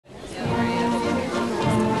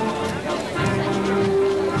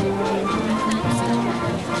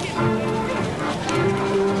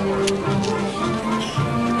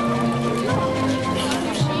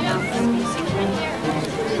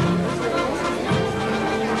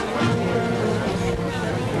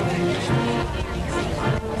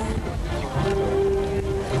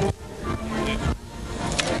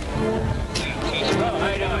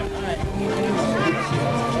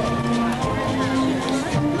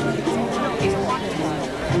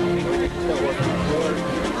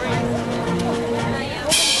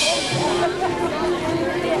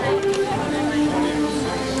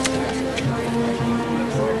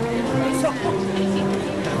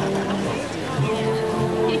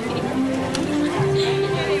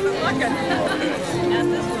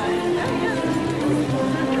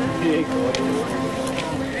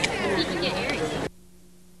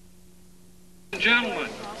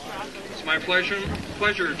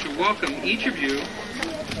pleasure to welcome each of you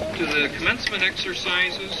to the commencement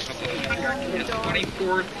exercises of the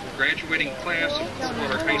 124th graduating class of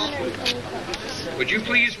Coldwater High School. Would you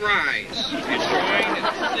please rise and join in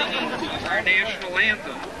singing our national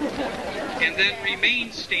anthem, and then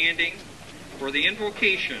remain standing for the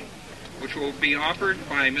invocation, which will be offered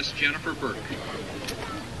by Miss Jennifer Burke.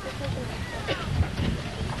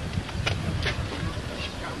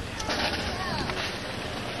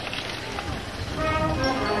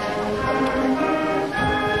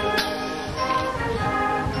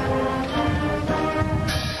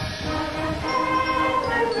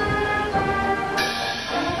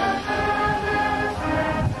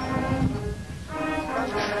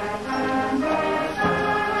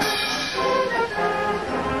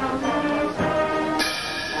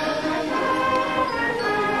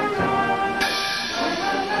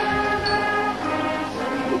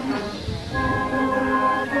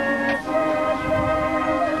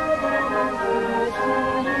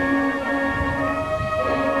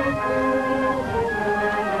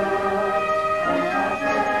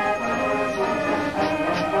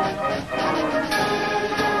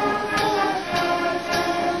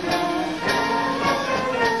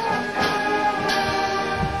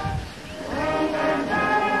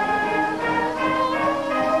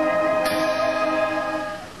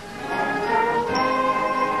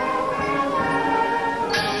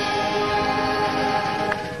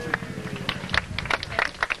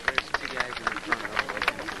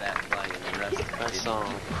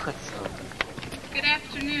 Good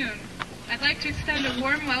afternoon. I'd like to extend a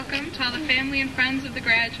warm welcome to all the family and friends of the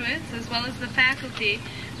graduates, as well as the faculty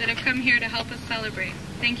that have come here to help us celebrate.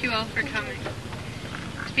 Thank you all for coming.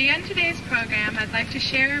 To begin today's program, I'd like to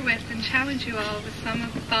share with and challenge you all with some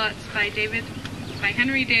of the thoughts by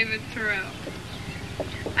Henry David Thoreau.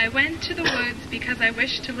 I went to the woods because I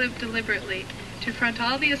wished to live deliberately, to front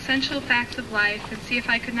all the essential facts of life and see if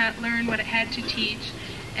I could not learn what it had to teach,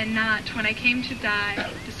 and not, when I came to die,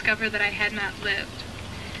 discover that I had not lived.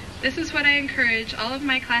 This is what I encourage all of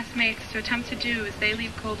my classmates to attempt to do as they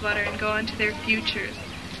leave Coldwater and go on to their futures,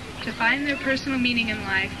 to find their personal meaning in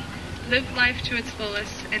life, live life to its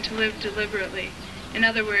fullest, and to live deliberately. In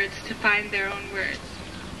other words, to find their own words.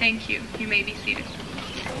 Thank you. You may be seated.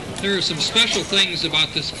 There are some special things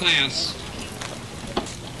about this class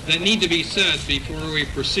that need to be said before we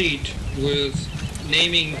proceed with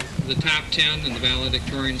naming the top 10 in the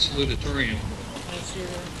valedictorian salutatorian.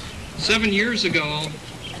 7 years ago,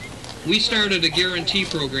 we started a guarantee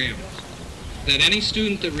program that any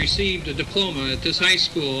student that received a diploma at this high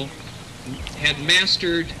school had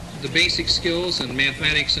mastered the basic skills in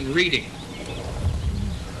mathematics and reading.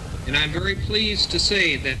 And I'm very pleased to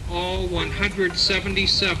say that all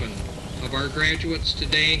 177 of our graduates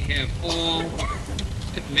today have all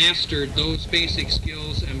mastered those basic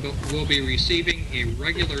skills and will be receiving a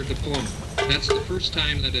regular diploma. That's the first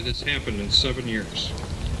time that it has happened in 7 years.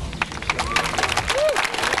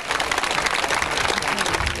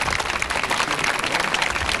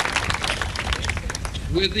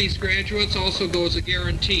 With these graduates also goes a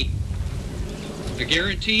guarantee. A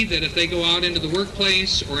guarantee that if they go out into the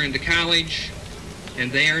workplace or into college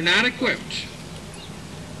and they are not equipped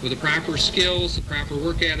with the proper skills, the proper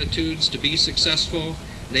work attitudes to be successful,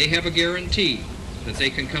 they have a guarantee that they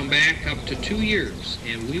can come back up to 2 years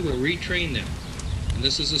and we will retrain them. And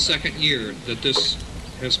this is the second year that this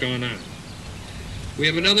has gone on. We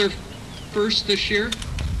have another first this year.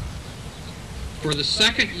 For the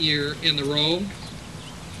second year in the row,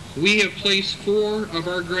 we have placed 4 of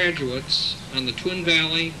our graduates on the Twin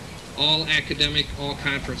Valley All-Academic,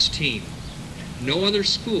 All-Conference team. No other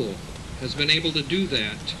school has been able to do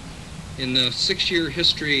that in the 6-year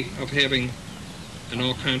history of having an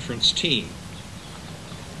all-conference team.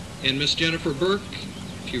 And Miss Jennifer Burke,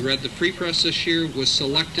 if you read the Free Press this year, was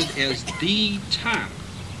selected as the top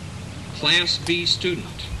Class B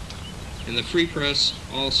student in the Free Press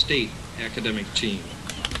All-State academic team.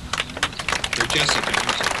 Or Jessica,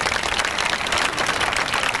 I'm sorry.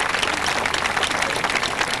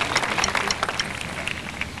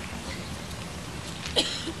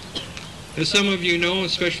 As some of you know,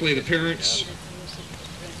 especially the parents,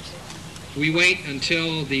 we wait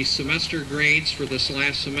until the semester grades for this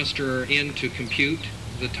last semester are in to compute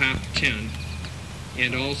the top 10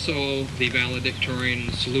 and also the valedictorian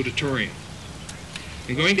and salutatorian.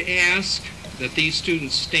 I'm going to ask that these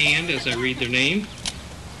students stand as I read their name.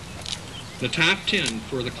 The top 10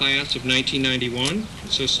 for the class of 1991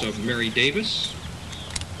 consist of Mary Davis,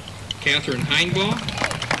 Catherine Heinbaugh,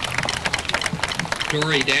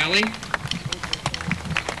 Dory Daly,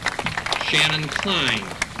 Shannon Klein,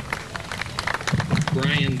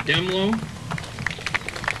 Brian Demlow,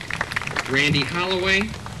 Randy Holloway,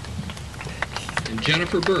 and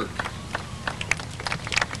Jennifer Burke.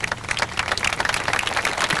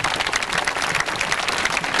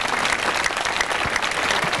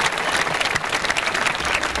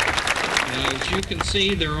 Now, as you can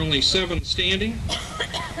see, there are only 7 standing.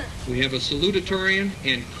 We have a salutatorian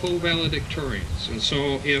and co-valedictorians. And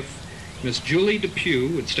so if Miss Julie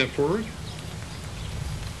Depew would step forward.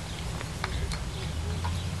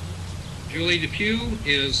 Julie Depew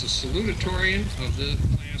is the salutatorian of the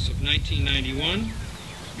class of 1991.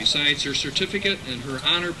 Besides her certificate and her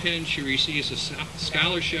honor pin, she receives a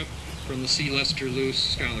scholarship from the C. Lester Luce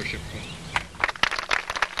Scholarship Fund.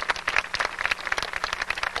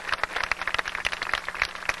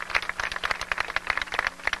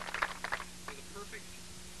 With a perfect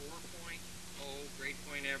 4.0 grade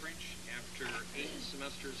point average after 8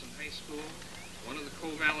 semesters in high school, one of the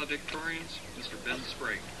co-valedictorians, Mr. Ben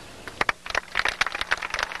Sprague.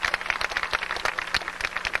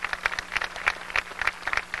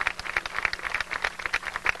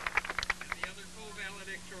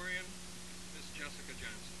 Valedictorian, Miss Jessica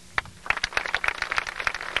Johnson.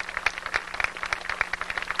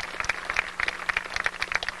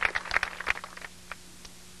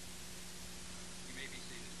 You may be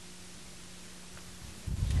seated.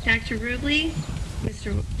 Dr. Rubley,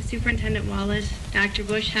 Mr. Superintendent Wallace, Dr.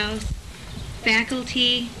 Bushhouse,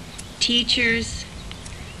 faculty, teachers,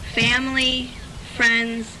 family,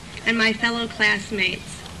 friends, and my fellow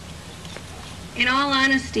classmates. In all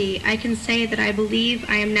honesty, I can say that I believe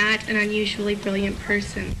I am not an unusually brilliant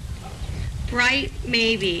person. Bright,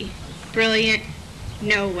 maybe. Brilliant,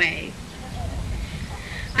 no way.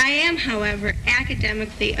 I am, however,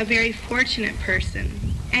 academically a very fortunate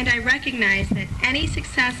person, and I recognize that any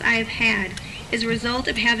success I have had is a result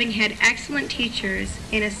of having had excellent teachers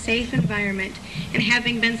in a safe environment and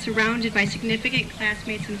having been surrounded by significant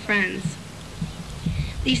classmates and friends.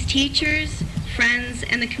 These teachers, friends,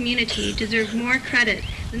 and the community deserve more credit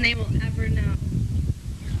than they will ever know.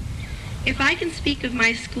 If I can speak of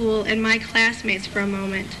my school and my classmates for a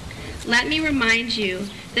moment, let me remind you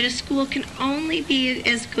that a school can only be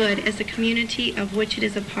as good as the community of which it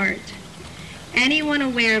is a part. Anyone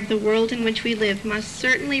aware of the world in which we live must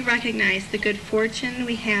certainly recognize the good fortune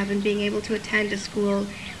we have in being able to attend a school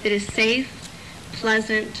that is safe,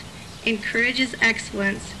 pleasant, encourages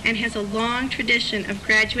excellence, and has a long tradition of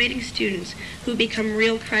graduating students who become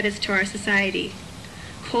real credits to our society.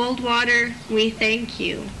 Coldwater, we thank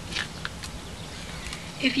you.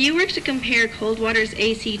 If you were to compare Coldwater's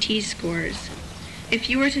ACT scores, if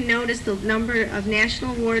you were to notice the number of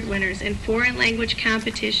national award winners in foreign language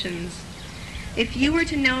competitions, if you were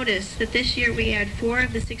to notice that this year we had 4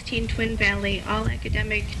 of the 16 Twin Valley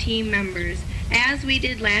all-academic team members, as we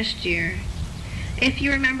did last year, if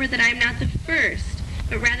you remember that I am not the first,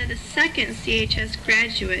 but rather the second CHS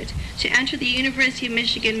graduate to enter the University of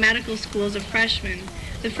Michigan Medical School as a freshman,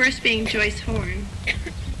 the first being Joyce Horn.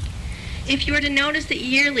 If you were to notice that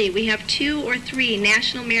yearly we have 2 or 3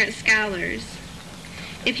 National Merit Scholars,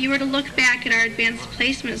 if you were to look back at our advanced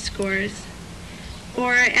placement scores,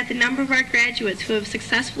 or at the number of our graduates who have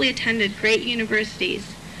successfully attended great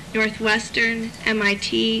universities, Northwestern,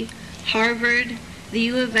 MIT, Harvard, the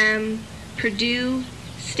U of M, Purdue,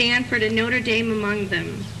 Stanford, and Notre Dame among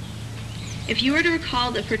them. If you were to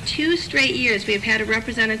recall that for 2 straight years we have had a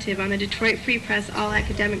representative on the Detroit Free Press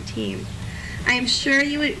all-academic team, I am sure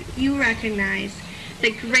you recognize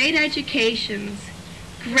that great educations,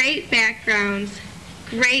 great backgrounds,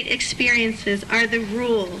 great experiences are the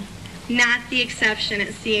rule, not the exception at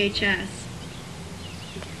CHS.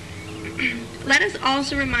 Let us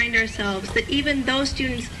also remind ourselves that even those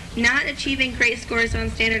students not achieving great scores on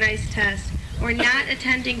standardized tests or not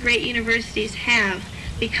attending great universities have,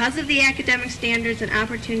 because of the academic standards and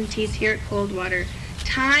opportunities here at Coldwater,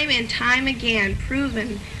 time and time again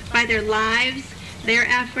proven by their lives, their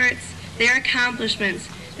efforts, their accomplishments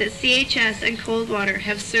that CHS and Coldwater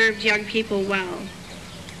have served young people well.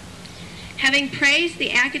 Having praised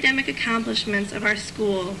the academic accomplishments of our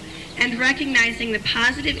school and recognizing the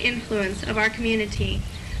positive influence of our community,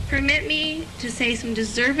 permit me to say some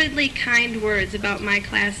deservedly kind words about my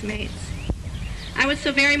classmates. I would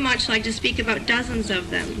so very much like to speak about dozens of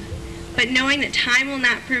them, but knowing that time will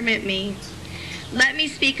not permit me, let me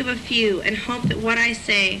speak of a few and hope that what I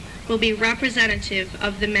say will be representative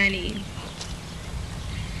of the many.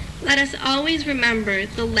 Let us always remember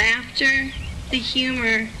the laughter, the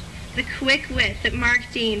humor, the quick wit that Mark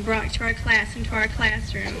Dean brought to our class and to our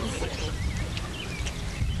classrooms.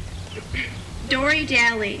 Dory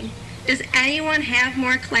Daly. Does anyone have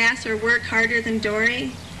more class or work harder than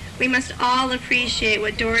Dory? We must all appreciate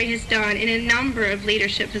what Dory has done in a number of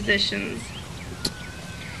leadership positions.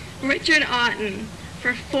 Richard Otten,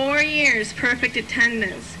 for 4 years, perfect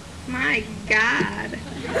attendance. My God.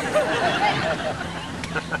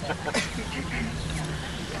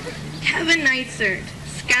 Kevin Neitzert,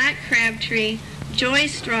 Scott Crabtree, Joy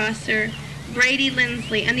Strasser, Brady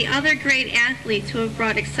Lindsley, and the other great athletes who have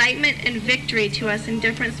brought excitement and victory to us in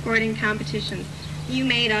different sporting competitions. You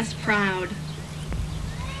made us proud.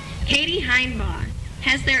 Katie Heinbaugh,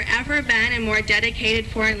 has there ever been a more dedicated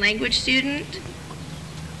foreign language student?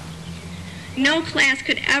 No class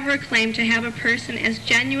could ever claim to have a person as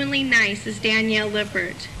genuinely nice as Danielle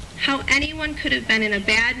Lippert. How anyone could have been in a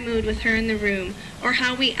bad mood with her in the room, or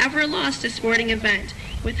how we ever lost a sporting event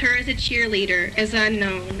with her as a cheerleader, is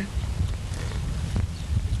unknown.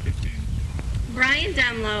 Brian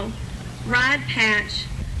Demlow, Rod Patch,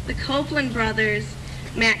 the Copeland brothers,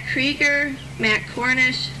 Matt Krieger, Matt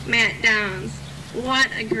Cornish, Matt Downs. What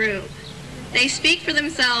a group. They speak for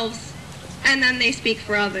themselves, and then they speak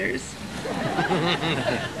for others.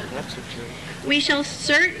 We shall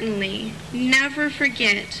certainly never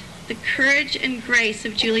forget the courage and grace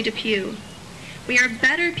of Julie Depew. We are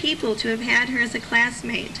better people to have had her as a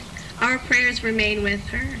classmate. Our prayers remain with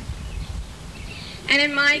her. And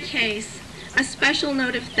in my case, a special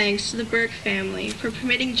note of thanks to the Burke family for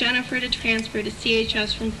permitting Jennifer to transfer to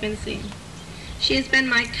CHS from Quincy. She has been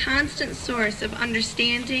my constant source of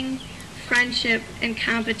understanding, friendship, and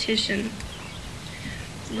competition.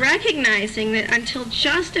 Recognizing that until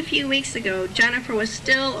just a few weeks ago, Jennifer was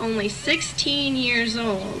still only 16 years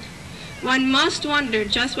old, one must wonder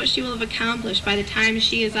just what she will have accomplished by the time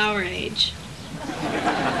she is our age.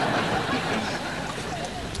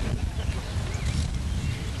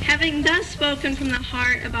 Having thus spoken from the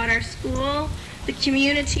heart about our school, the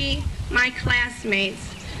community, my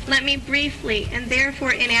classmates, let me briefly and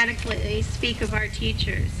therefore inadequately speak of our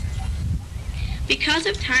teachers. Because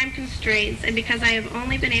of time constraints and because I have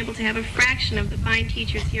only been able to have a fraction of the fine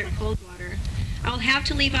teachers here at Coldwater, I will have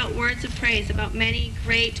to leave out words of praise about many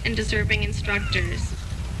great and deserving instructors.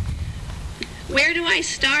 Where do I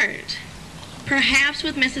start? Perhaps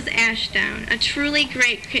with Mrs. Ashdown, a truly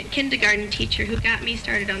great kindergarten teacher who got me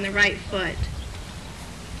started on the right foot.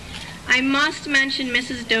 I must mention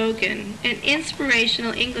Mrs. Dogan, an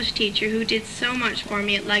inspirational English teacher who did so much for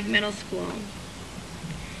me at Legg Middle School.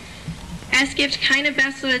 Es gibt keine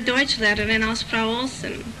bessere Deutschlehrerin als Frau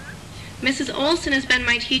Olsen. Mrs. Olsen has been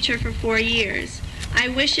my teacher for 4 years. I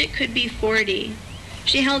wish it could be 40.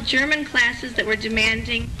 She held German classes that were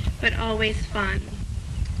demanding, but always fun.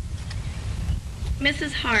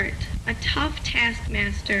 Mrs. Hart, a tough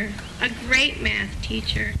taskmaster, a great math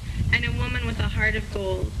teacher, and a woman with a heart of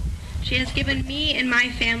gold. She has given me and my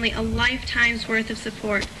family a lifetime's worth of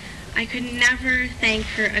support. I could never thank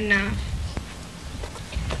her enough.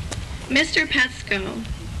 Mr. Petsko,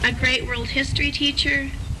 a great world history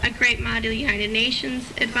teacher, a great Model United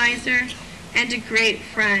Nations advisor, and a great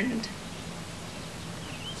friend.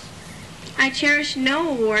 I cherish no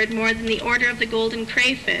award more than the Order of the Golden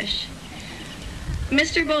Crayfish.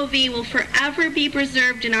 Mr. Bovee will forever be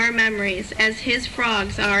preserved in our memories as his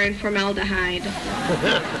frogs are in formaldehyde.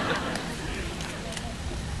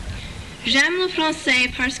 J'aime le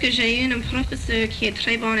français parce que j'ai eu un professeur qui est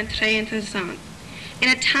très bon et très intéressant. In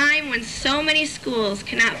a time when so many schools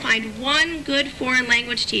cannot find one good foreign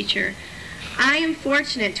language teacher, I am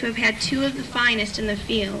fortunate to have had 2 of the finest in the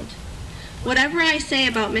field. Whatever I say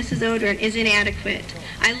about Mrs. Odern is inadequate.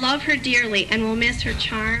 I love her dearly and will miss her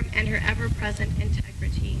charm and her ever-present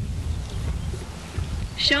integrity.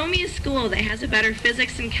 Show me a school that has a better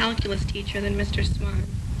physics and calculus teacher than Mr. Swan.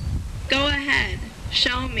 Go ahead,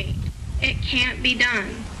 show me. It can't be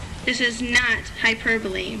done. This is not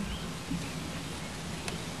hyperbole.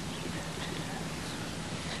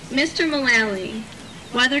 Mr. Mullally,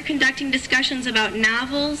 whether conducting discussions about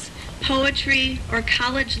novels, poetry, or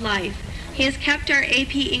college life, he has kept our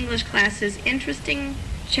AP English classes interesting,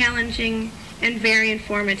 challenging, and very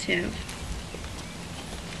informative.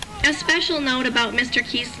 A special note about Mr.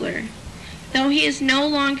 Kiesler. Though he is no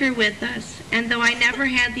longer with us, and though I never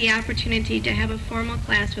had the opportunity to have a formal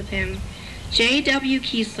class with him, J.W.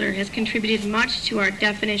 Kiesler has contributed much to our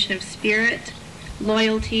definition of spirit,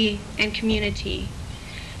 loyalty, and community.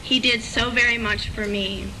 He did so very much for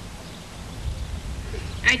me.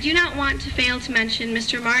 I do not want to fail to mention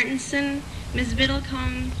Mr. Martinson, Ms.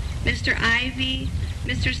 Biddlecombe, Mr. Ivy,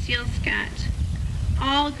 Mr. Sealscott,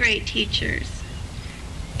 all great teachers.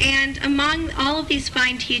 And among all of these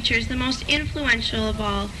fine teachers, the most influential of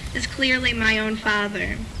all is clearly my own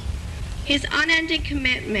father. His unending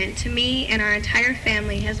commitment to me and our entire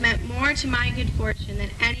family has meant more to my good fortune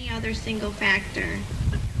than any other single factor.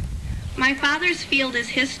 My father's field is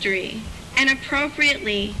history, and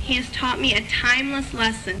appropriately, he has taught me a timeless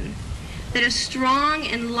lesson that a strong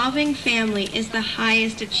and loving family is the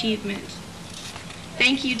highest achievement.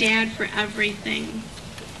 Thank you, Dad, for everything.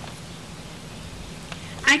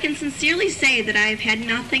 I can sincerely say that I have had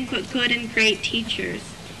nothing but good and great teachers.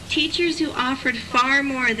 Teachers who offered far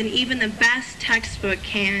more than even the best textbook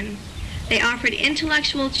can. They offered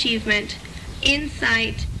intellectual achievement,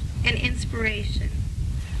 insight, and inspiration.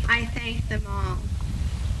 I thank them all.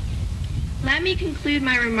 Let me conclude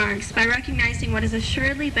my remarks by recognizing what has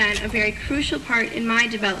assuredly been a very crucial part in my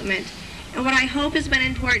development and what I hope has been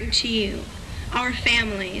important to you, our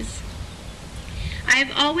families. I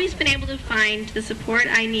have always been able to find the support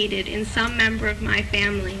I needed in some member of my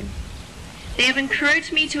family. They have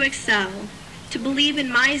encouraged me to excel, to believe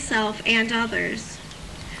in myself and others.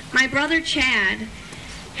 My brother Chad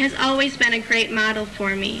has always been a great model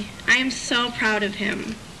for me. I am so proud of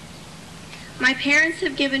him. My parents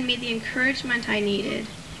have given me the encouragement I needed,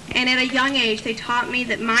 and at a young age they taught me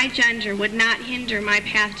that my gender would not hinder my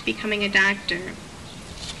path to becoming a doctor.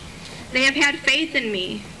 They have had faith in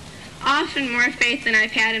me, often more faith than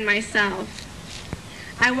I've had in myself.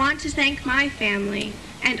 I want to thank my family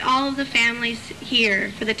and all of the families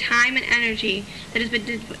here for the time and energy that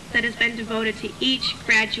has been devoted to each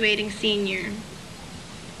graduating senior.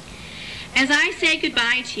 As I say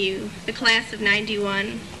goodbye to you, the class of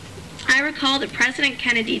 '91, I recall that President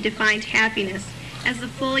Kennedy defined happiness as the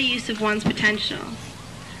full use of one's potential.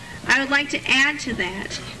 I would like to add to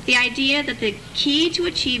that the idea that the key to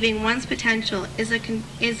achieving one's potential is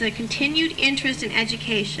a continued interest in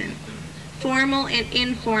education, formal and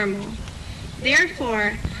informal.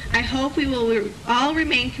 Therefore, I hope we will all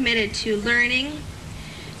remain committed to learning,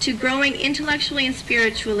 to growing intellectually and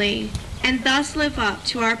spiritually, and thus live up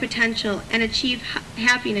to our potential and achieve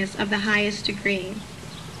happiness of the highest degree.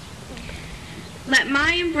 Let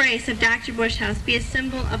my embrace of Dr. Bushhouse be a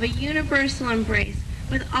symbol of a universal embrace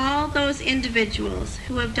with all those individuals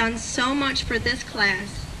who have done so much for this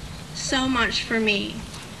class, so much for me.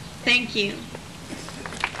 Thank you.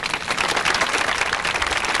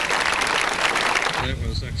 That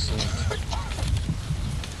was excellent.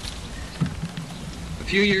 A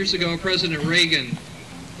few years ago, President Reagan,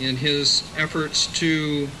 in his efforts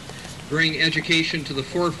to bring education to the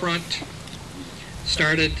forefront,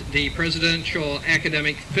 started the Presidential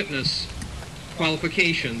Academic Fitness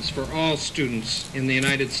qualifications for all students in the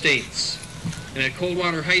United States. And at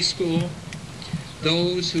Coldwater High School,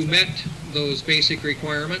 those who met those basic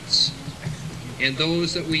requirements and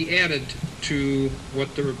those that we added to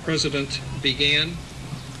what the President began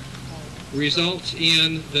results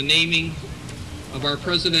in the naming of our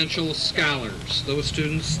presidential scholars, those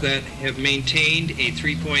students that have maintained a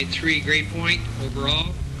 3.3 grade point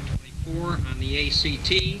overall, 24 on the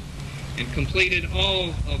ACT, and completed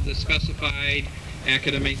all of the specified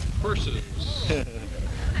academic courses.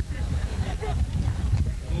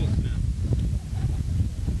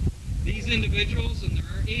 These individuals, and there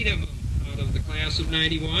are 8 of them out of the class of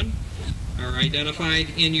 '91, are identified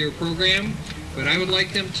in your program, but I would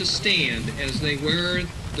like them to stand as they wear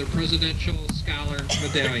the Presidential Scholar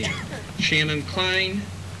Medallion. Shannon Klein,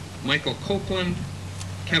 Michael Copeland,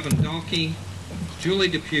 Kevin Dalkey, Julie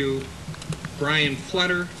Depew, Brian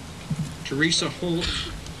Fletter, Teresa Holt,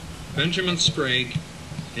 Benjamin Sprague,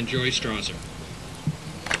 and Joy Strasser.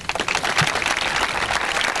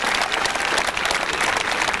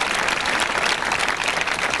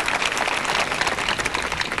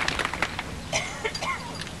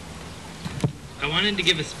 I wanted to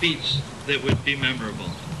give a speech that would be memorable.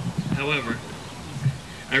 However,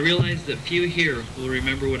 I realize that few here will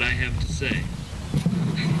remember what I have to say.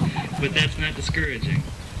 But that's not discouraging.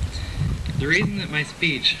 The reason that my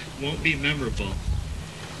speech won't be memorable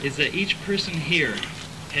is that each person here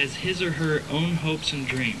has his or her own hopes and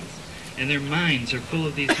dreams, and their minds are full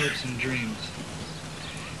of these hopes and dreams.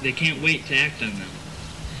 They can't wait to act on them.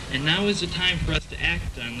 And now is the time for us to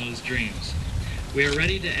act on those dreams. We are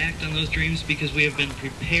ready to act on those dreams because we have been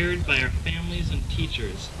prepared by our families and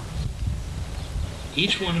teachers.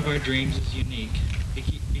 Each one of our dreams is unique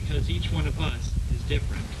because each one of us is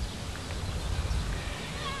different.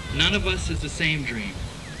 None of us has the same dream,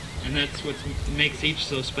 and that's what makes each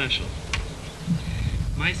so special.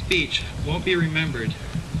 My speech won't be remembered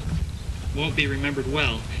well,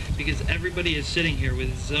 because everybody is sitting here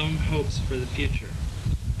with his own hopes for the future.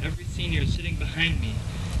 Every senior is sitting behind me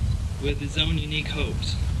with his own unique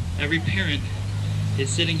hopes. Every parent is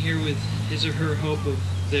sitting here with his or her hope of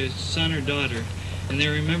their son or daughter and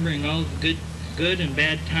they're remembering all the good and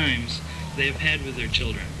bad times they have had with their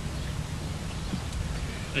children.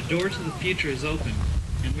 A door to the future is open,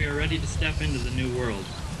 and we are ready to step into the new world.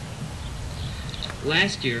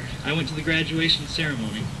 Last year, I went to the graduation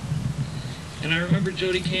ceremony, and I remember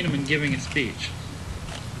Jody Kahneman giving a speech.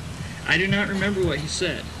 I do not remember what he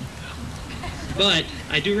said, but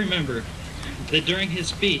I do remember that during his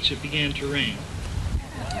speech it began to rain.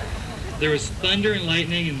 There was thunder and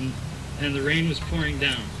lightning, and the rain was pouring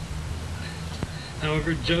down.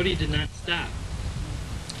 However, Jody did not stop.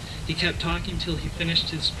 He kept talking till he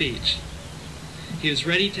finished his speech. He was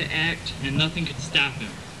ready to act, and nothing could stop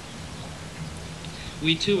him.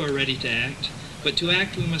 We too are ready to act, but to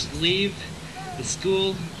act we must leave the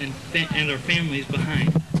school and our families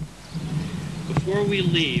behind. Before we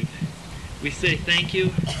leave, we say thank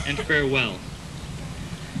you and farewell.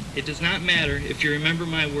 It does not matter if you remember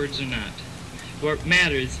my words or not. What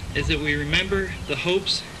matters is that we remember the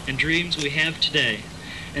hopes and dreams we have today,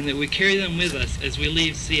 and that we carry them with us as we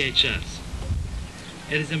leave CHS.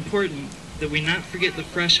 It is important that we not forget the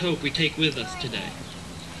fresh hope we take with us today.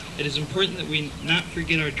 It is important that we not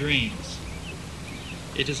forget our dreams.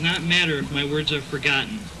 It does not matter if my words are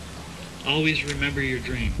forgotten. Always remember your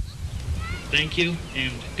dreams. Thank you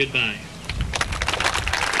and goodbye.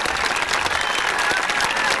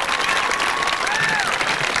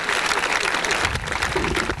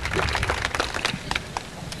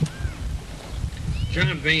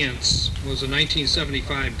 John Vance was a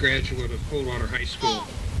 1975 graduate of Coldwater High School,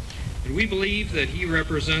 and we believe that he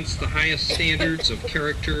represents the highest standards of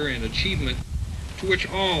character and achievement to which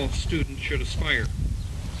all students should aspire.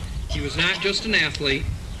 He was not just an athlete,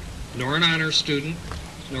 nor an honor student,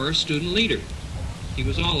 nor a student leader. He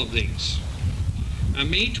was all of these. On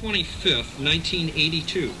May 25th,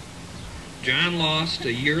 1982, John lost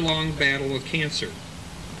a year-long battle with cancer.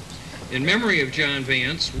 In memory of John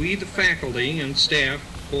Vance, we, the faculty and staff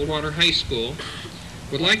of Coldwater High School,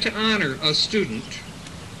 would like to honor a student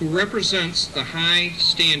who represents the high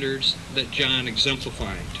standards that John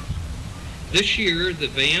exemplified. This year, the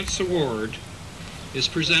Vance Award is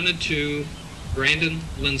presented to Brandon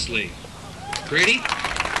Lindsley. Grady?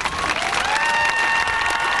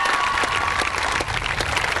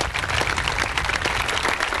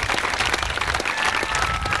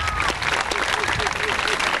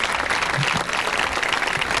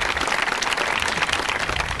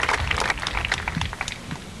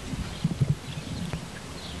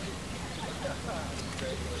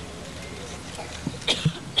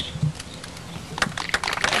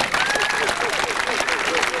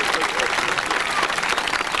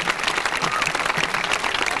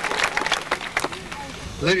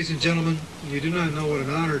 Ladies and gentlemen, you do not know what an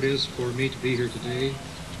honor it is for me to be here today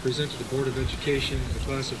to present to the Board of Education the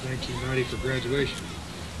class of 1990 for graduation.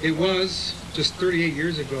 It was just 38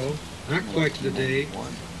 years ago, not quite to the day,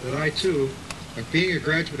 that I too, being a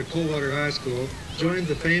graduate of Coldwater High School, joined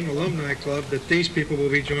the famed alumni club that these people will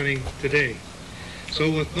be joining today. So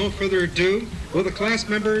with no further ado, will the class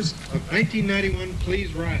members of 1991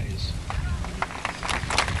 please rise?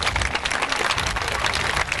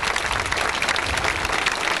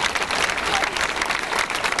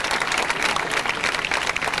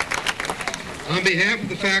 On behalf of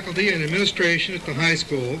the faculty and administration at the high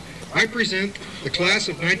school, I present the class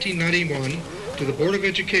of 1991 to the Board of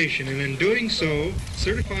Education, and in doing so,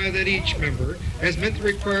 certify that each member has met the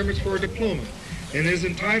requirements for a diploma and is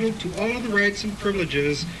entitled to all of the rights and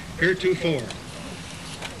privileges heretofore.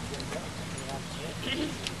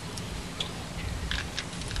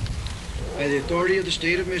 By the authority of the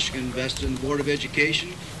state of Michigan vested in the Board of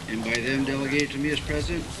Education and by them delegated to me as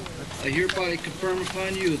president, I hereby confirm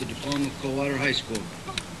upon you the diploma of Coldwater High School.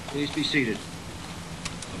 Please be seated.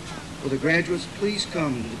 Will the graduates please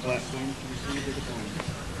come to the platform to receive the diploma?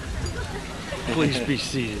 Please be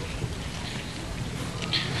seated.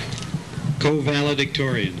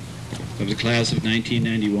 Co-valedictorian of the class of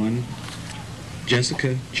 1991,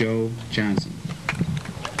 Jessica Jo Johnson.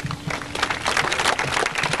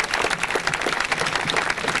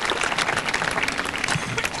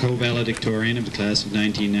 Co-valedictorian of the class of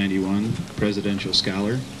 1991, Presidential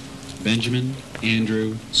Scholar, Benjamin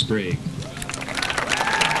Andrew Sprague.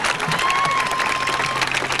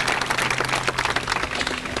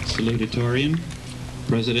 Salutatorian,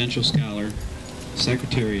 Presidential Scholar,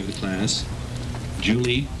 Secretary of the class,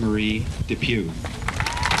 Julie Marie Depew.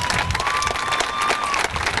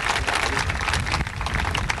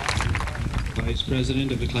 Vice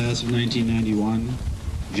President of the class of 1991,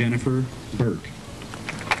 Jennifer Burke.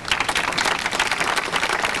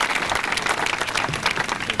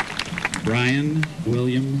 Brian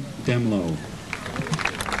William Demlow.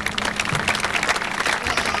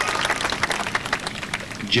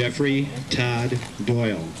 Jeffrey Todd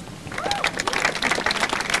Doyle.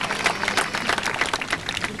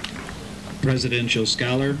 Presidential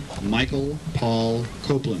Scholar Michael Paul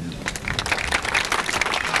Copeland.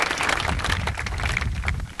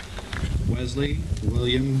 Wesley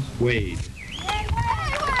William Wade.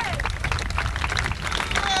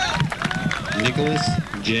 Nicholas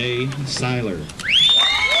J. Seiler.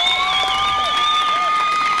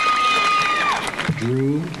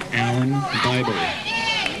 Drew Allen Bible.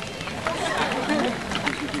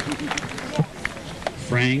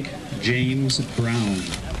 Frank James Brown.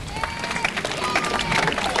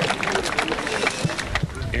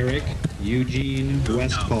 Eric Eugene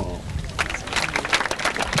Westfall.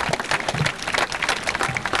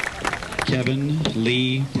 Kevin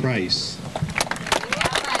Lee Price.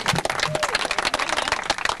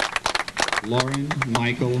 Lauren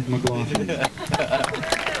Michael McLaughlin.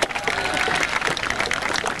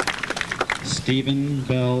 Stephen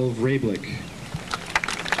Bell Vrablick.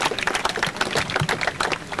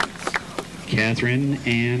 Catherine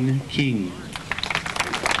Ann King.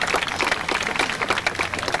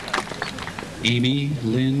 Amy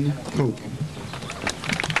Lynn Cope.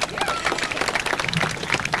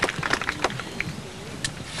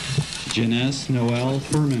 Janesse Noel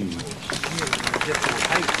Furman.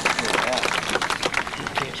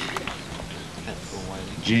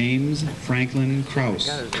 James Franklin Kraus.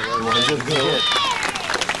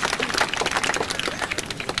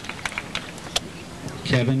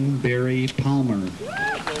 Kevin Barry Palmer.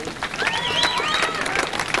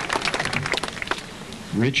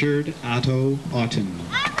 Richard Otto Otten.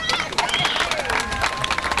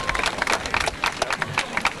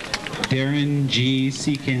 Darren G.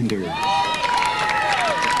 Sekander.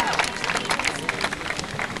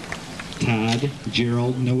 Todd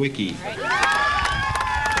Gerald Nowicki.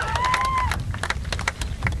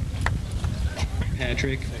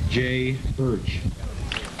 Patrick J. Birch.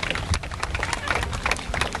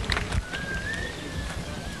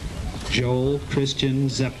 Joel Christian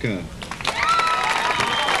Zepka.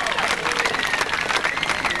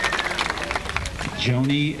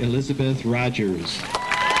 Joni Elizabeth Rogers.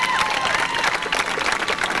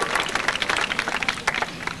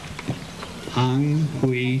 Hang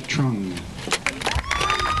Hui Trung.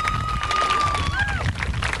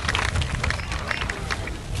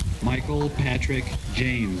 Michael Patrick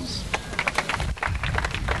James.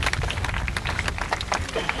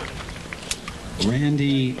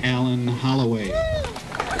 Randy Allen Holloway.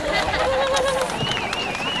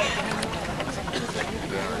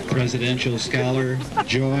 Presidential Scholar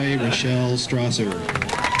Joy Rochelle Strasser.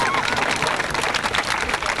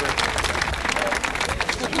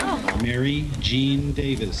 Mary Jean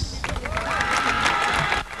Davis.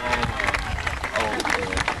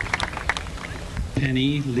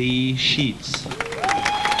 Penny Lee Sheets.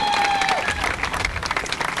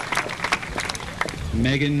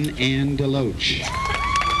 Megan Ann Deloach.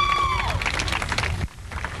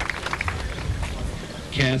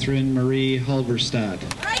 Catherine Marie Hulverstadt.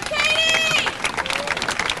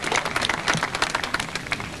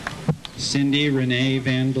 Cindy Renee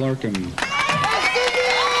Van Blarkum.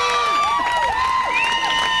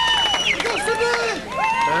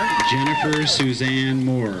 Jennifer Suzanne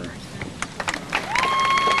Moore.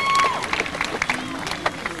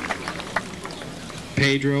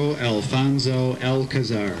 Pedro Alfonso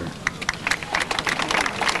Alcazar.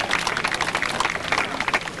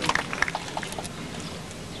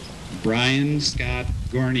 Brian Scott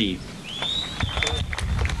Gorney.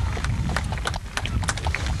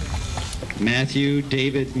 Matthew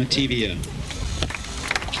David Matevia.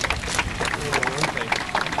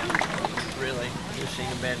 Really, just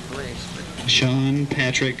seeing a bad place. But Sean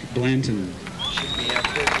Patrick Blanton. should be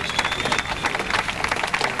out there just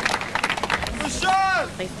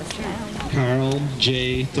Carl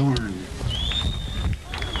J. Thorne.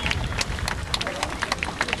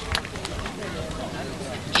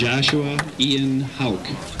 Joshua Ian Hauk.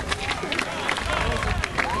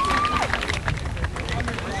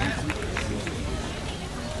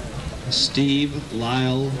 Steve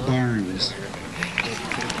Lyle Barnes.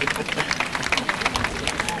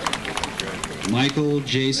 Michael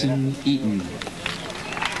Jason Eaton.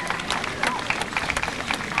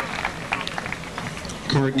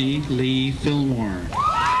 Courtney Lee Fillmore.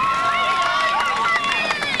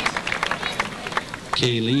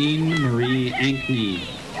 Kayleen Marie Ankney.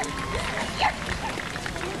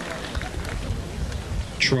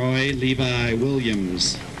 Troy Levi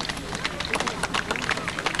Williams.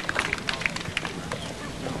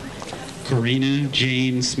 Corina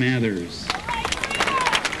Jane Smathers.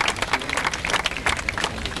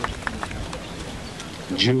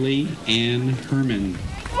 Julie Ann Herman.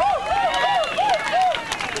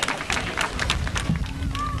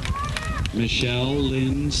 Michelle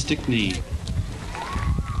Lynn Stickney.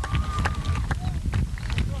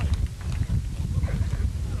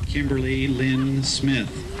 Kimberly Lynn Smith.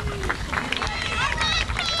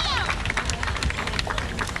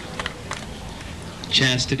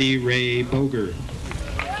 Chastity Ray Boger.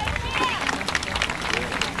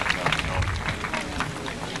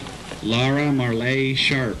 Laura Marley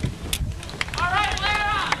Sharp.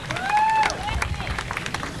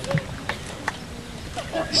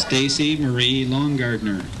 Stacy Marie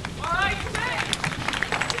Longardner.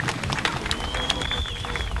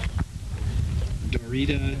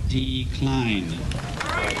 Dorita D. Klein.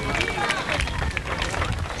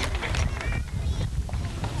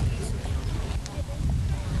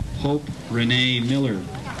 Hope Renee Miller.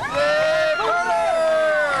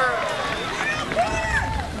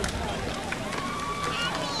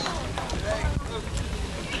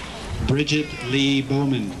 Bridget Lee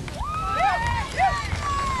Bowman.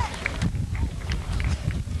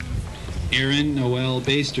 Erin Noel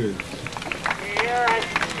Baster.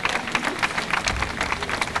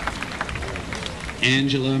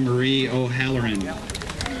 Angela Marie O'Halloran.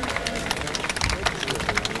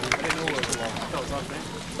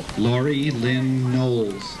 Lori Lynn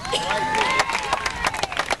Knowles.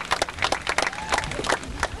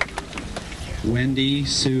 Wendy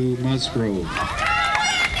Sue Musgrove.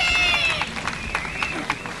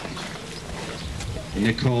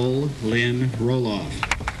 Nicole Lynn Roloff.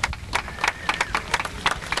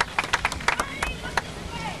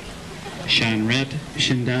 Shanret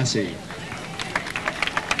Shindasi.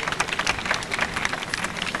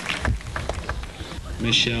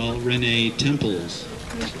 Michelle Renee Temples.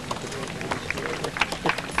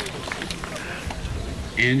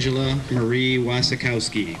 Angela Marie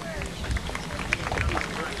Wasikowski.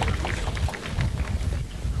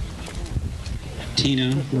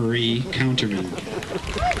 Tina Marie Counterman.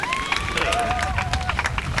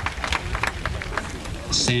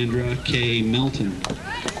 Sandra K. Melton.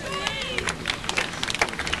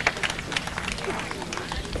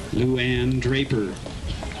 Luann Draper.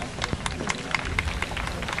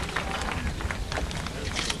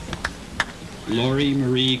 Lori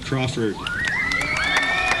Marie Crawford.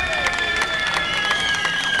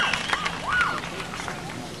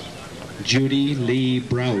 Judy Lee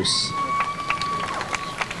Browse.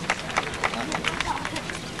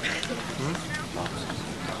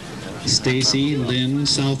 Stacy Lynn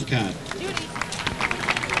Southcott.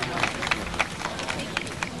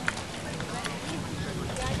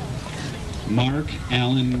 Mark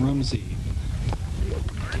Allen Rumsey.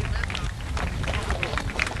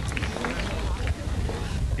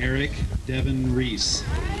 Eric Devin Reese.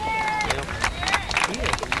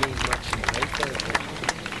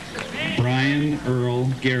 Brian Earl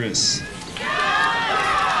Garris.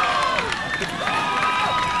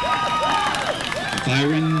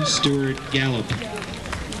 Byron Stewart Gallup.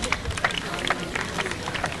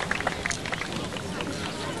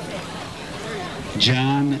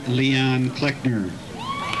 John Leon Kleckner.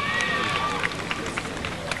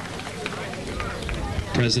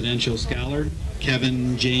 Presidential Scholar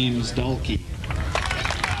Kevin James Dalkey.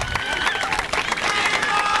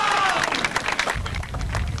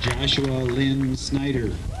 Joshua Lynn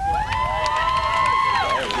Snyder.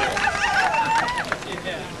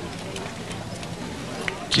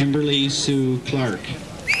 Kimberly Sue Clark.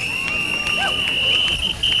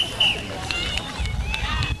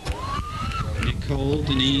 Nicole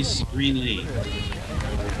Denise Greenlee.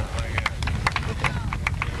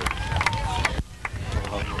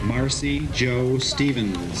 Marcy Joe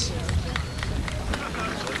Stevens.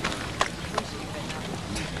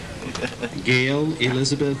 Gail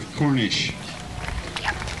Elizabeth Cornish.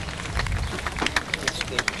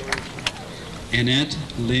 Annette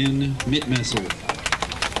Lynn Mitmessel.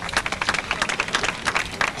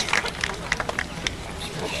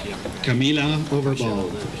 Camila Overball.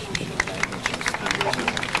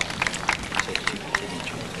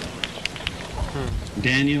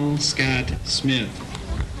 Daniel Scott Smith.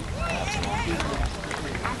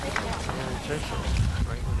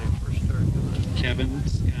 Kevin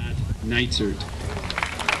Scott Neitzert.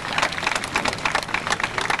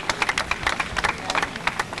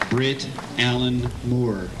 Britt Allen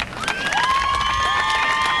Moore.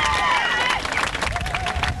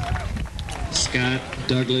 Scott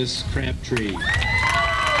Douglas Crabtree.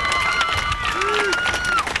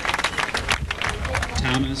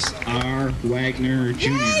 Thomas R. Wagner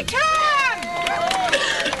Jr.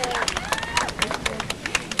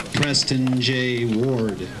 Preston J.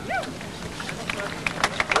 Ward.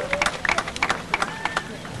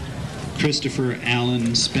 Christopher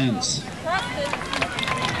Allen Spence.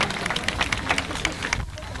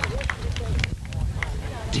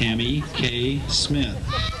 Tammy K. Smith.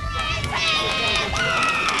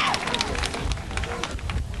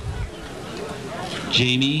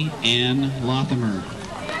 Jamie Ann Lothamer.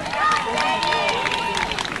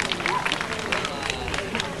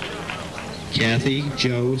 Kathy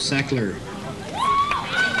Jo Sackler.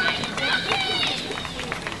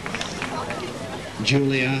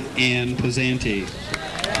 Julia Ann Pizzanti.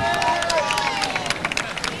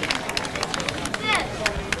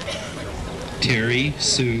 Terry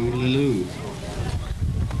Sue Lelou.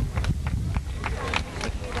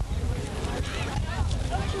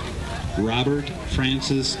 Robert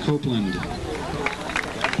Francis Copeland.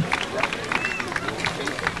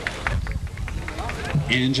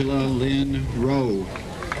 Angela Lynn Rowe.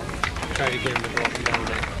 Try to get him to go up and down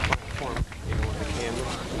that platform, you know, with the camera.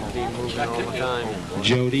 He'll be moving all the time.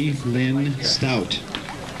 Jody Lynn Stout.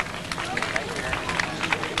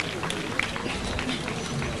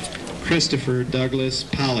 Christopher Douglas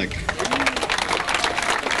Pollock.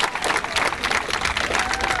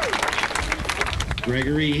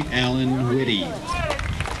 Gregory Allen Whitty.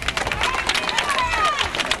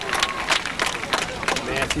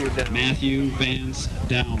 Matthew Vance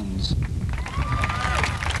Downs.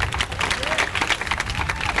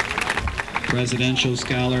 Presidential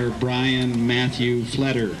Scholar Brian Matthew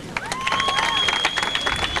Fletter.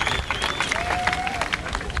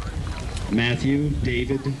 Matthew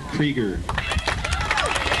David Krieger.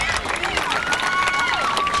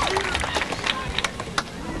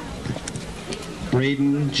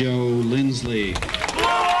 Braden Joe Lindsley.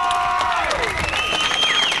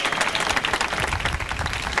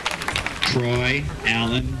 Troy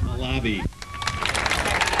Allen Malabi.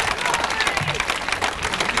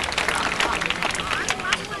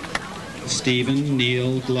 Stephen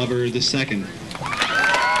Neil Glover II.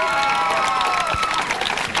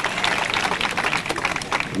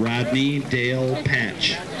 Rodney Dale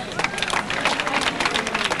Patch.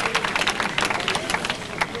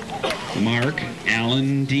 Mark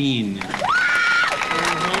Allen Dean.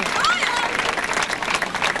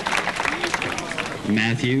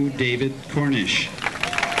 Matthew David Cornish.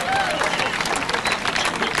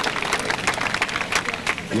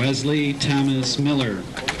 Wesley Thomas Miller.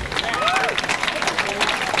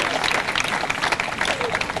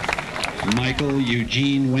 Michael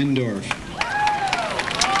Eugene Wendorf.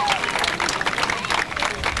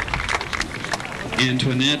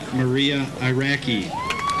 Antoinette Maria Iraqi.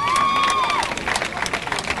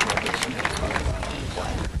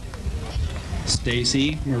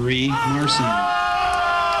 Stacy Marie Marson.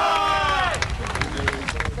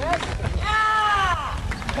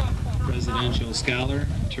 Presidential Scholar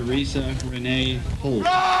Teresa Renee Holt.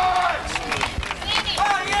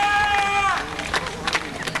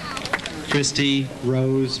 Christy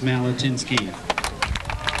Rose Malatinsky.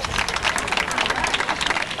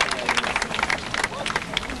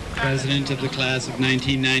 President of the class of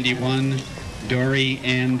 1991, Dory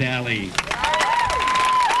Ann Daly.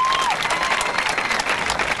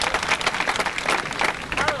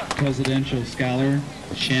 Presidential Scholar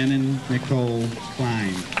Shannon Nicole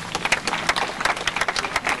Klein.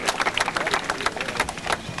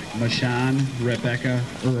 Mashan Rebecca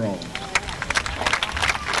Earl.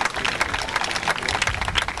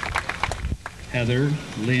 Heather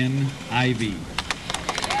Lynn Ivy.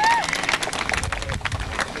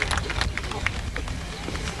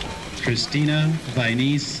 Christina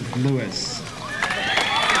Vinice Lewis.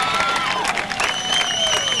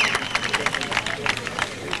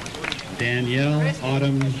 Danielle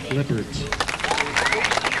Autumn Lippert.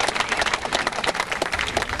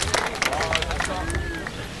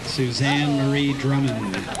 Suzanne Marie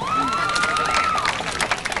Drummond.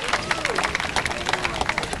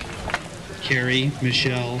 Carrie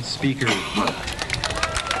Michelle Speaker.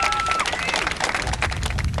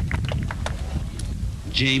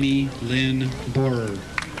 Jamie Lynn Borer.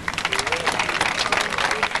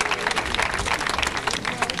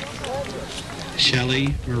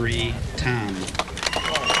 Shelley Marie Tom.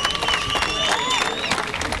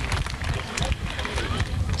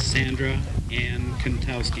 Sandra Ann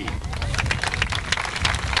Kantowski.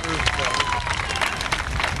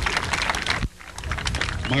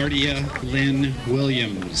 Martia Lynn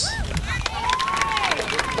Williams.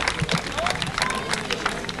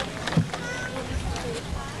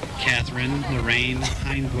 Catherine Lorraine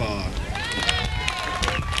Hindbaugh.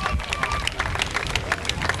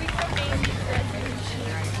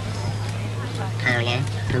 Carla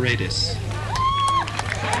Paredes.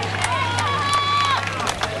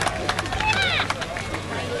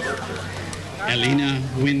 Elena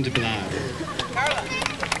Windblad.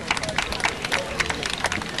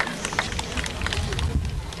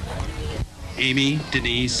 Amy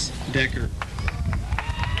Denise Decker.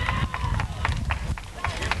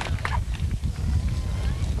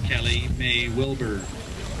 Kelly May Wilbur.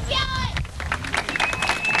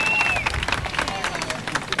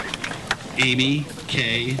 Amy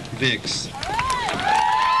K. Vicks.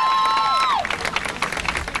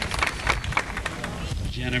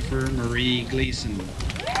 Jennifer Marie Gleason.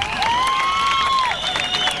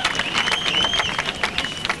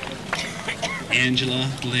 Angela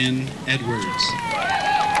Lynn Edwards.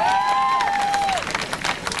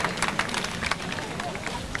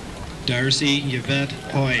 Darcy Yvette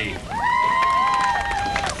Hoy.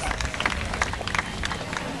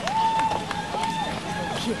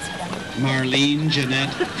 Marlene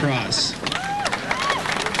Jeanette Cross.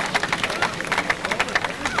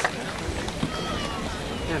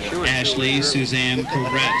 Ashley Suzanne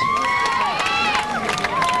Covrette.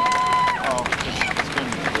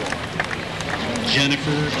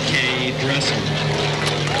 Jennifer K. Dressel.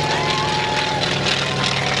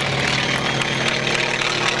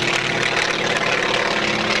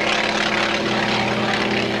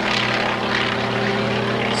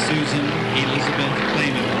 Susan Elizabeth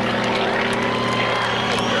Clayman.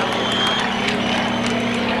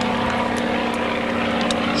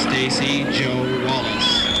 Stacy Joe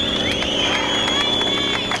Wallace.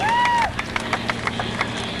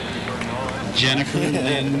 Jennifer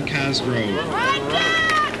Lynn Cosgrove.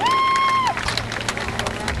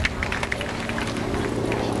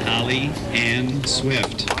 Holly Ann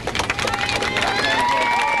Swift.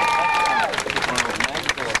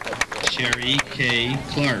 Sherry K.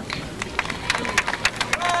 Clark.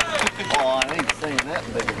 Oh, I ain't saying that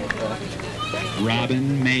big of a thing.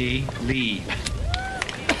 Robin May Lee.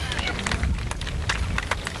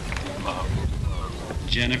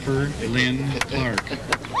 Jennifer Lynn Clark.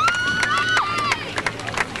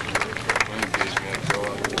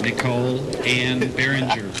 Nicole Ann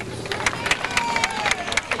Behringer.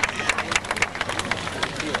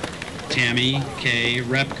 Tammy K.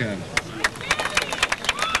 Repka.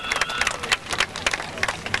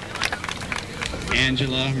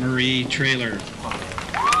 Angela Marie Trailer.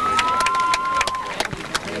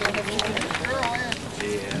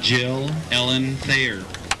 Jill Ellen Thayer.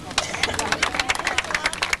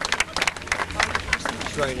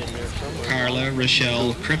 Right in there somewhere. Carla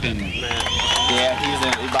Rochelle Crippen. Yeah,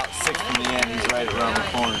 he's about 6 from the end. He's right around the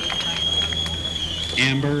corner.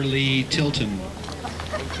 Amber Lee Tilton.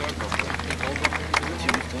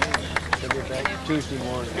 Tuesday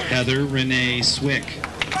morning. Heather Renee Swick.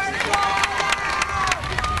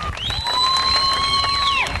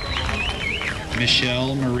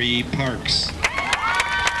 Michelle Marie Parks.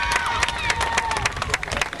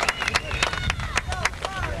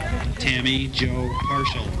 Tammy Jo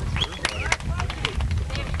Parshall.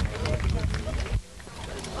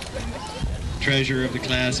 Treasurer of the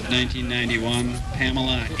class of 1991,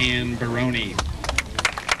 Pamela Ann Baroni.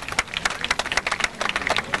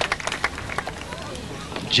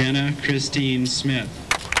 Jenna Christine Smith.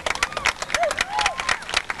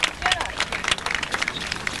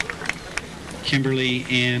 Kimberly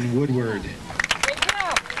Ann Woodward.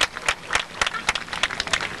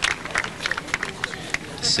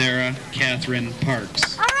 Sarah Catherine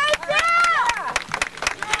Parks.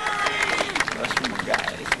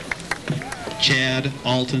 Chad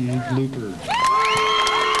Alton Looper.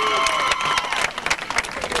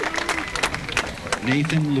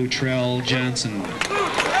 Nathan Luttrell Johnson.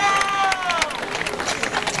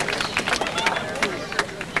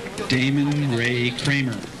 Damon Ray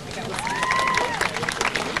Kramer.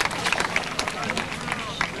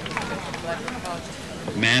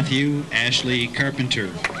 Matthew Ashley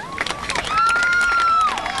Carpenter.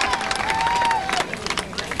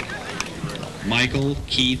 Michael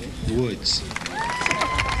Keith Woods.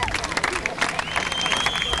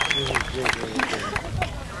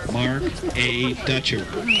 Mark A. Dutcher.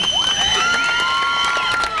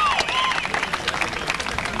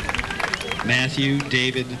 Matthew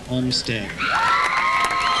David Olmstead.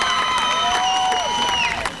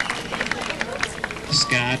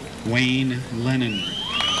 Scott Wayne Lennon.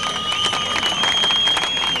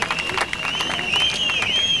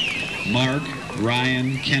 Mark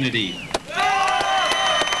Ryan Kennedy.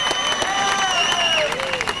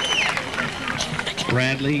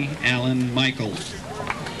 Bradley Allen Michael.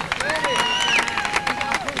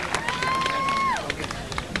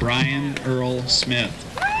 Brian Earl Smith.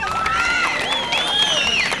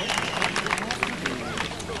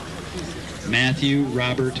 Matthew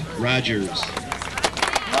Robert Rogers.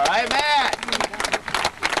 All right, Matt.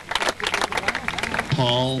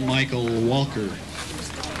 Paul Michael Walker.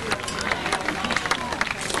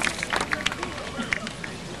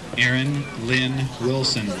 Aaron Lynn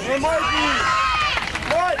Wilson.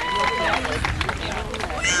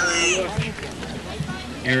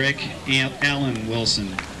 Eric Allen Wilson.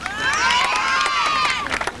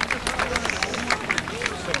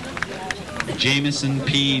 Jamison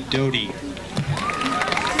P. Doty.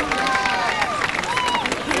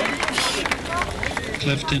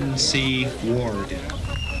 Clifton C. Ward.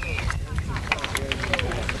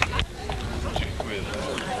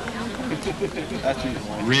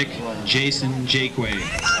 Rick Jason Jakeway.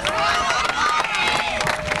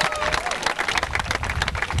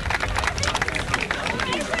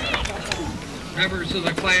 Members of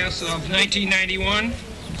the class of 1991,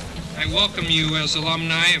 I welcome you as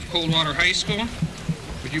alumni of Coldwater High School.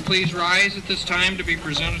 Would you please rise at this time to be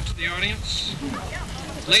presented to the audience?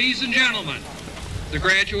 Ladies and gentlemen, the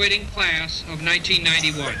graduating class of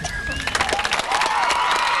 1991.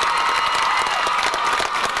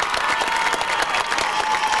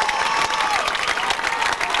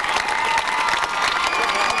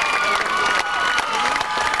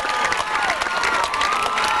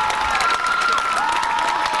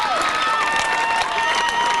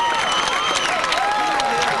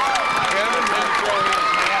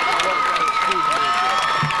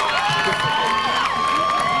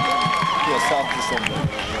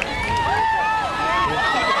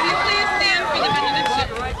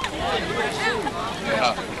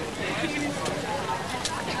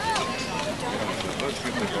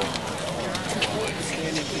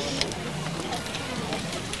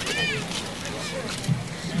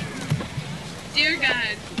 Dear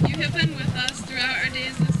God, you have been with us throughout our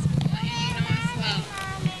days of school and you know us well.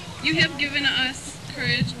 You have given us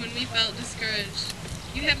courage when we felt discouraged.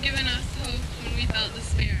 You have given us hope when we felt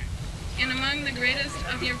despair. And among the greatest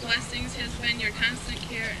of your blessings has been your constant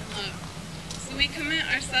care and love. So we commit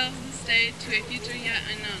ourselves this day to a future yet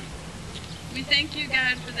unknown. We thank you,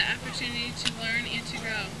 God, for the opportunity to learn and to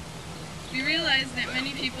grow. We realize that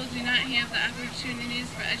many people do not have the opportunities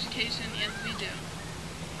for education as we do.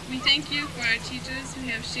 We thank you for our teachers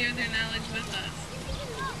who have shared their knowledge with us.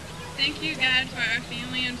 Thank you, God, for our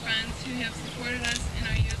family and friends who have supported us in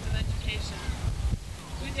our years of education.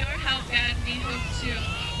 With your help, God, we hope to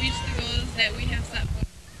reach the goals that we have set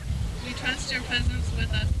forth. We trust your presence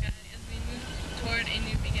with us, God, as we move toward a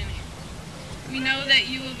new beginning. We know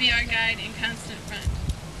that you will be our guide and constant friend.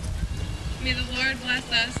 May the Lord bless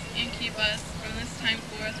us and keep us from this time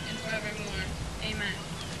forth and forevermore. Amen.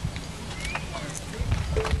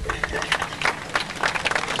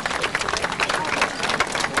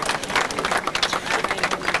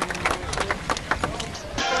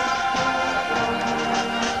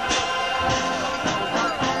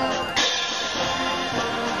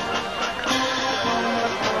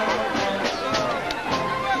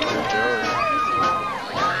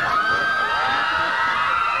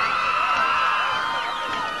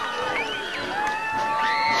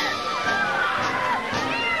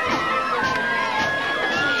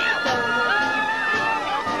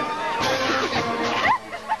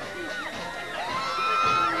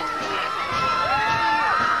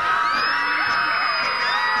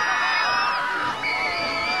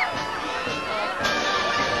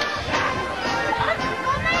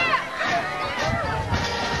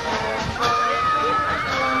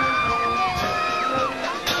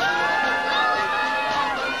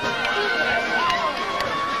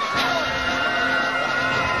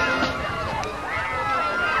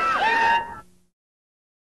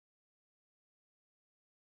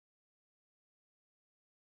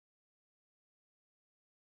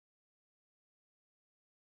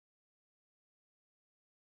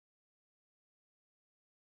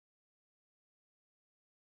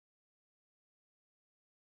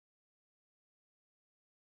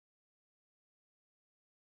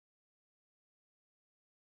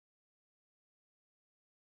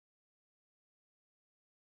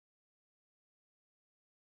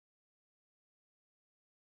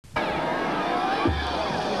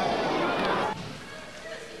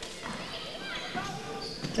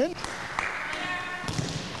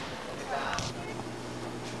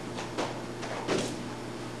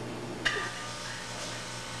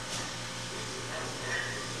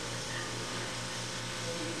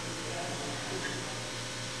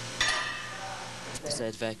 The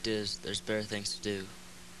sad fact is, there's better things to do.